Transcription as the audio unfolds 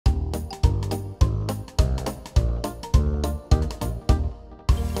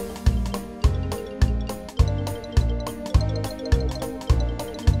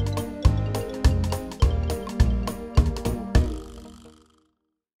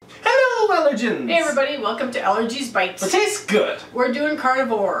allergens! Hey everybody, welcome to Allergies Bites. It tastes good. We're doing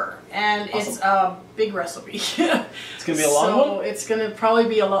carnivore, and awesome. It's a big recipe. It's going to be a long one? So it's going to probably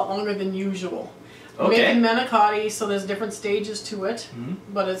be a lot longer than usual. Okay. We're making manicotti, so there's different stages to it,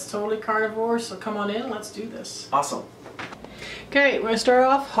 but it's totally carnivore, so come on in, let's do this. Awesome. Okay, we're going to start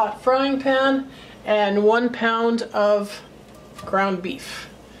off hot frying pan and 1 pound of ground beef.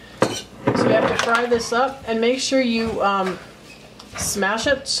 So we have to fry this up and make sure you smash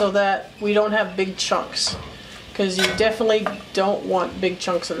it so that we don't have big chunks, because you definitely don't want big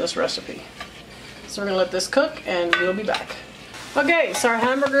chunks in this recipe. So we're going to let this cook and we'll be back. Okay, so our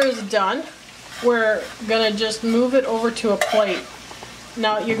hamburger is done. We're going to just move it over to a plate.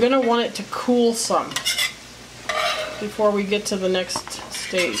 Now you're going to want it to cool some before we get to the next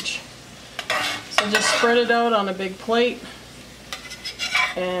stage. So just spread it out on a big plate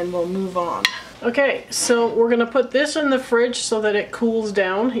and we'll move on. Okay, so we're gonna put this in the fridge so that it cools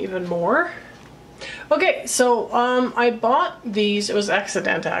down even more. Okay, so I bought these, it was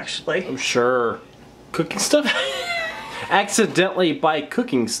accident actually. I'm sure. Cooking stuff? Accidentally buy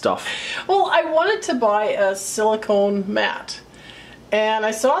cooking stuff. Well, I wanted to buy a silicone mat. And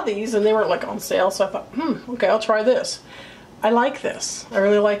I saw these and they were like on sale, so I thought, okay, I'll try this. I like this. I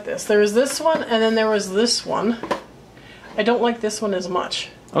really like this. There was this one and then there was this one. I don't like this one as much.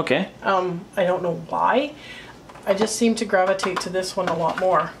 Okay. I don't know why. I just seem to gravitate to this one a lot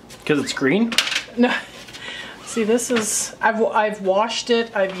more. Because it's green? No. See, this is, I've washed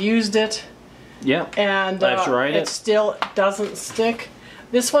it, I've used it. Yeah. And I've tried it still doesn't stick.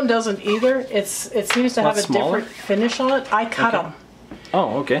 This one doesn't either. It seems to have a different finish on it. I cut them.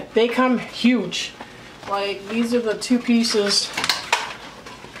 Oh, okay. They come huge. Like, these are the 2 pieces.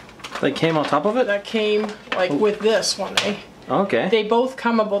 They came on top of it? That came, like, with this one, eh? Okay. They both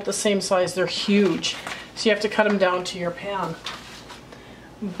come about the same size. They're huge. So you have to cut them down to your pan.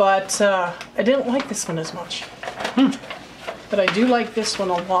 But I didn't like this one as much. But I do like this one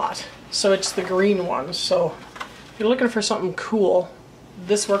a lot. So it's the green one. So if you're looking for something cool,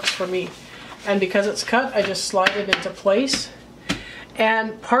 this works for me. And because it's cut, I just slide it into place.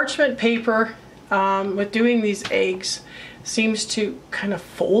 And parchment paper, with doing these eggs, seems to kind of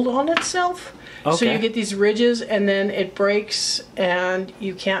fold on itself. Okay. So you get these ridges and then it breaks and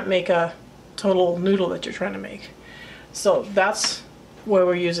you can't make a total noodle that you're trying to make. So that's where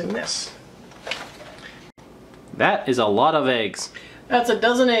we're using this. That is a lot of eggs. That's a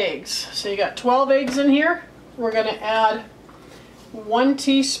dozen eggs. So you got 12 eggs in here. We're going to add 1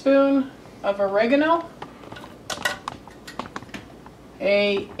 teaspoon of oregano,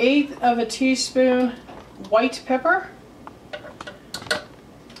 1/8 of a teaspoon white pepper,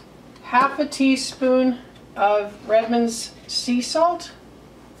 1/2 teaspoon of Redmond's sea salt.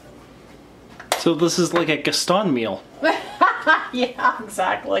 So this is like a Gaston meal. Yeah,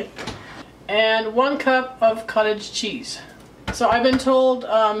 exactly. And 1 cup of cottage cheese. So I've been told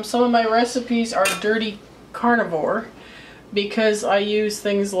some of my recipes are dirty carnivore because I use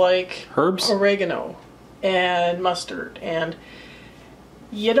things like herbs, oregano, and mustard. And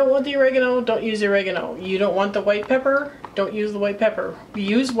you don't want the oregano, don't use the oregano. You don't want the white pepper, don't use the white pepper. We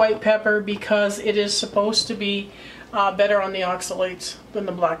use white pepper because it is supposed to be better on the oxalates than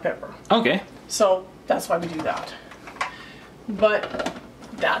the black pepper. Okay. So that's why we do that. But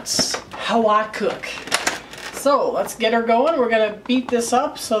that's how I cook. So let's get her going. We're going to beat this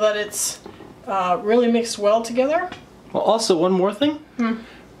up so that it's really mixed well together. Well, also one more thing.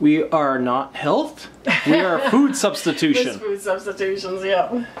 We are not health. We are food substitution. It's food substitutions,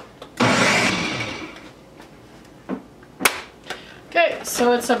 yeah. Okay,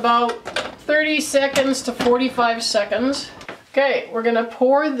 so it's about 30 seconds to 45 seconds. Okay, we're gonna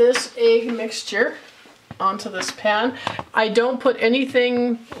pour this egg mixture onto this pan. I don't put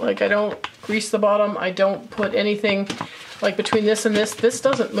anything, like I don't grease the bottom, I don't put anything like between this and this. This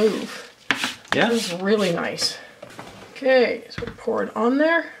doesn't move. Yeah. This is really nice. Okay, so we pour it on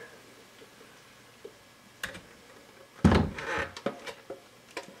there.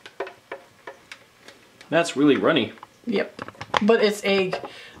 That's really runny. Yep, but it's egg,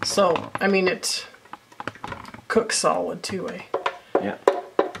 so I mean it cooks solid too, eh? Yeah.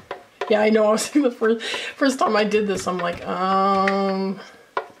 Yeah, I know. I was thinking the first time I did this, I'm like,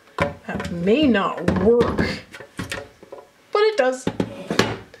 that may not work, but it does.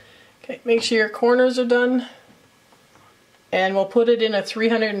 Okay, make sure your corners are done, and we'll put it in a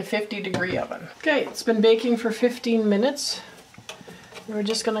 350-degree oven. Okay, it's been baking for 15 minutes. We're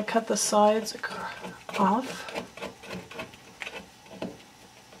just gonna cut the sides off.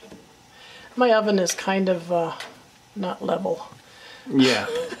 My oven is kind of not level. Yeah.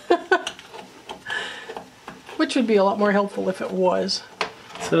 Which would be a lot more helpful if it was.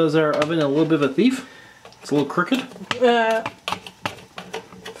 So is our oven a little bit of a thief? It's a little crooked?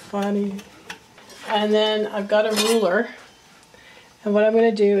 Funny. And then I've got a ruler. And what I'm going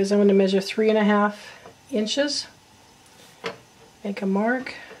to do is I'm going to measure 3.5 inches. Make a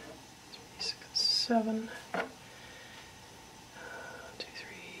mark. 3, 6, 7. 1, 2, 3,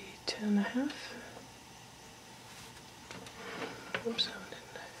 10.5. Oops, I didn't.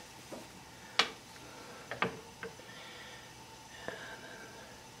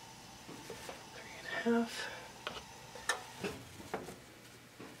 And then 3.5.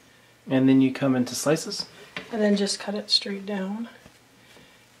 And then you come into slices? And then just cut it straight down.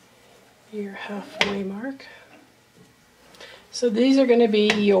 Your halfway mark. So these are going to be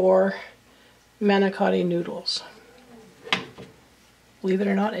your manicotti noodles. Believe it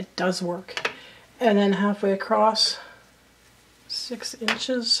or not, it does work. And then halfway across, 6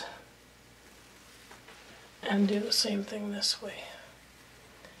 inches. And do the same thing this way.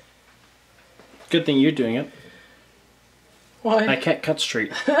 Good thing you're doing it. Why? I can't cut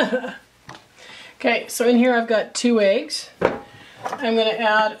straight. Okay, so in here I've got 2 eggs. I'm going to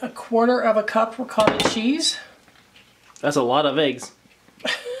add 1/4 cup ricotta cheese. That's a lot of eggs.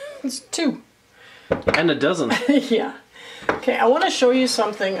 It's 2. And a dozen. Yeah. Okay, I want to show you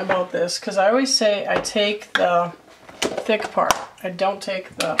something about this because I always say I take the thick part. I don't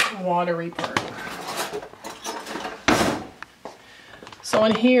take the watery part. So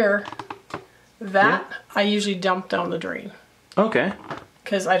in here, that I usually dump down the drain. Okay.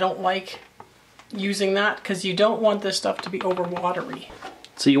 Because I don't like using that because you don't want this stuff to be over watery.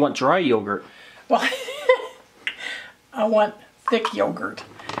 So you want dry yogurt? Well, I want thick yogurt.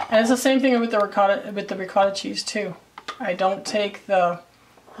 And it's the same thing with the ricotta cheese too. I don't take the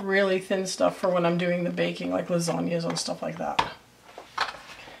really thin stuff for when I'm doing the baking, like lasagnas and stuff like that.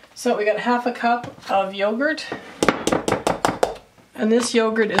 So we got 1/2 cup of yogurt. And this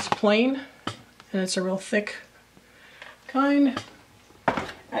yogurt is plain. And it's a real thick kind.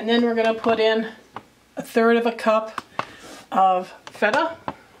 And then we're going to put in 1/3 cup of feta.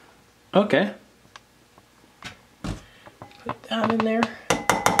 Okay. Put that in there.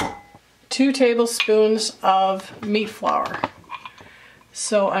 2 tablespoons of meat flour.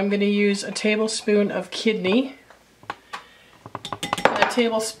 So I'm going to use a tablespoon of kidney and a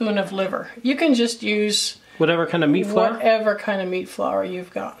tablespoon of liver. You can just use whatever kind of meat flour? Whatever kind of meat flour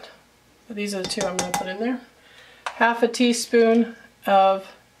you've got. But these are the 2 I'm going to put in there. 1/2 teaspoon of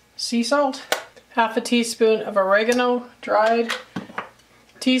sea salt. 1/2 teaspoon of oregano, dried.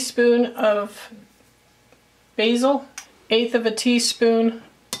 Teaspoon of basil. 1/8 teaspoon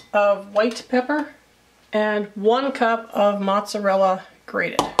of white pepper. And 1 cup of mozzarella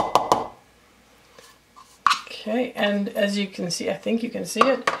grated. Okay, and as you can see, I think you can see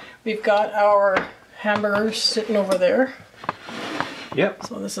it, we've got our hamburgers sitting over there. Yep.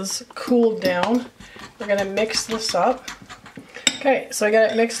 So this is cooled down. We're going to mix this up. Okay, so I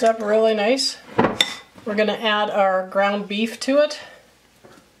got it mixed up really nice. We're going to add our ground beef to it.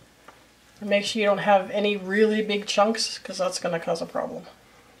 And make sure you don't have any really big chunks because that's going to cause a problem.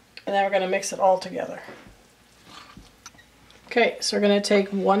 And then we're going to mix it all together. Okay, so we're going to take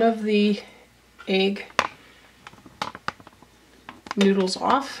one of the egg noodles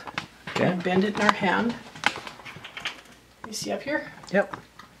off. Okay. And bend it in our hand. You see up here? Yep.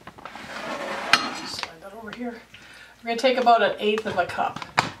 Slide that over here. We're going to take about 1/8 cup.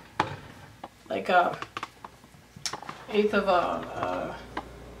 Like 1/8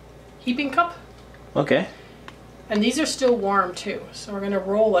 heaping cup. Okay. And these are still warm too. So we're going to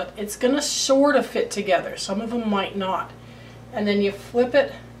roll it. It's going to sort of fit together. Some of them might not. And then you flip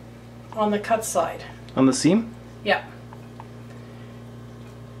it on the cut side. On the seam? Yeah.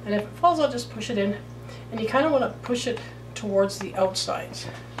 And if it falls out, just push it in. And you kind of want to push it towards the outsides.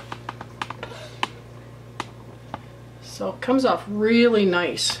 So it comes off really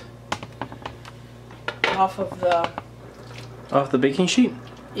nice off of the... Off the baking sheet?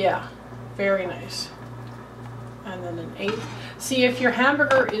 Yeah, very nice. And then 1/8. See, if your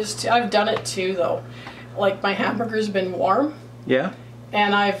hamburger is... I've done it too, though. Like, my hamburger's been warm. Yeah.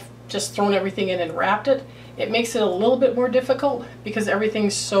 And I've just thrown everything in and wrapped it. It makes it a little bit more difficult because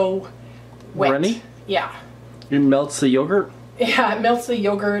everything's so wet. Runny? Yeah. It melts the yogurt? Yeah, it melts the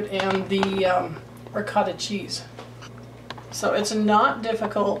yogurt and the ricotta cheese. So it's not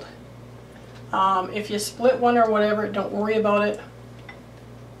difficult. If you split one or whatever, don't worry about it.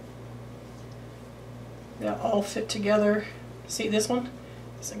 They'll all fit together. See this one?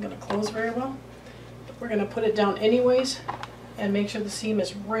 This isn't going to close very well. But we're going to put it down anyways and make sure the seam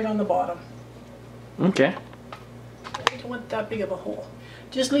is right on the bottom. Okay. You don't want that big of a hole.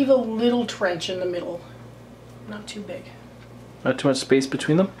 Just leave a little trench in the middle. Not too big. Not too much space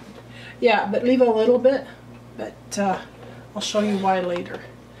between them? Yeah, but leave a little bit. But I'll show you why later.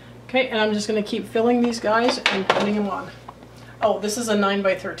 Okay, and I'm just going to keep filling these guys and putting them on. Oh, this is a 9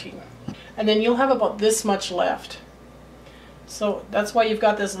 by 13. And then you'll have about this much left. So that's why you've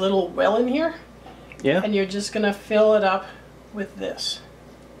got this little well in here. Yeah. And you're just going to fill it up with this.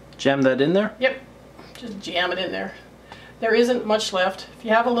 Jam that in there? Yep. Just jam it in there. There isn't much left. If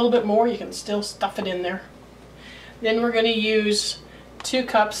you have a little bit more, you can still stuff it in there. Then we're going to use 2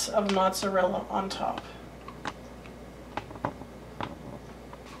 cups of mozzarella on top.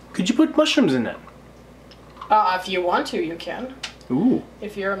 Could you put mushrooms in it? If you want to, you can. Ooh.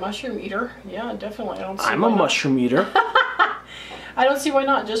 If you're a mushroom eater, yeah, definitely. I don't see I'm why a not. mushroom eater. I don't see why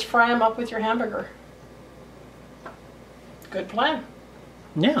not. Just fry them up with your hamburger. Good plan.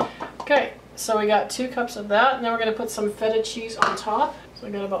 Yeah. Okay, so we got 2 cups of that, and then we're going to put some feta cheese on top. So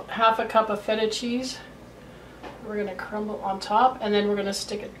we got about half a cup of feta cheese. We're going to crumble on top, and then we're going to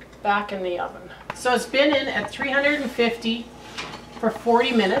stick it back in the oven. So it's been in at 350 for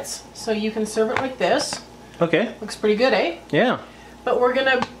 40 minutes, so you can serve it like this. Okay. Looks pretty good, eh? Yeah. But we're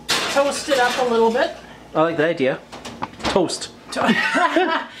going to toast it up a little bit. I like the idea. Toast.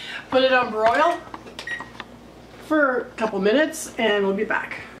 Put it on broil for a couple minutes, and we'll be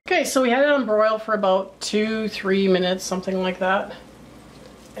back. Okay, so we had it on broil for about 2-3 minutes, something like that.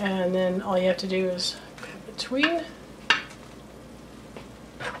 And then all you have to do is put between.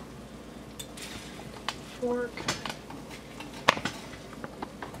 Fork.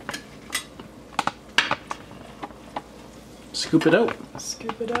 Scoop it out.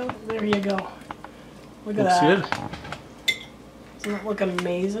 Scoop it out. There you go. Look at Looks that. good. Doesn't it look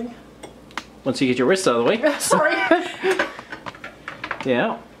amazing? Once you get your wrist out of the way. Sorry.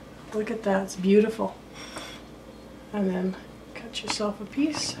 Yeah. Look at that. It's beautiful. And then cut yourself a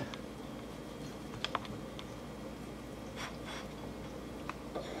piece.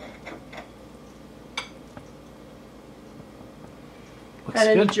 Looks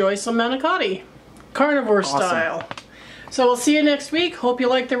And good. enjoy some manicotti. Carnivore Awesome. style. So we'll see you next week. Hope you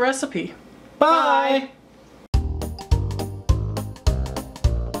like the recipe. Bye.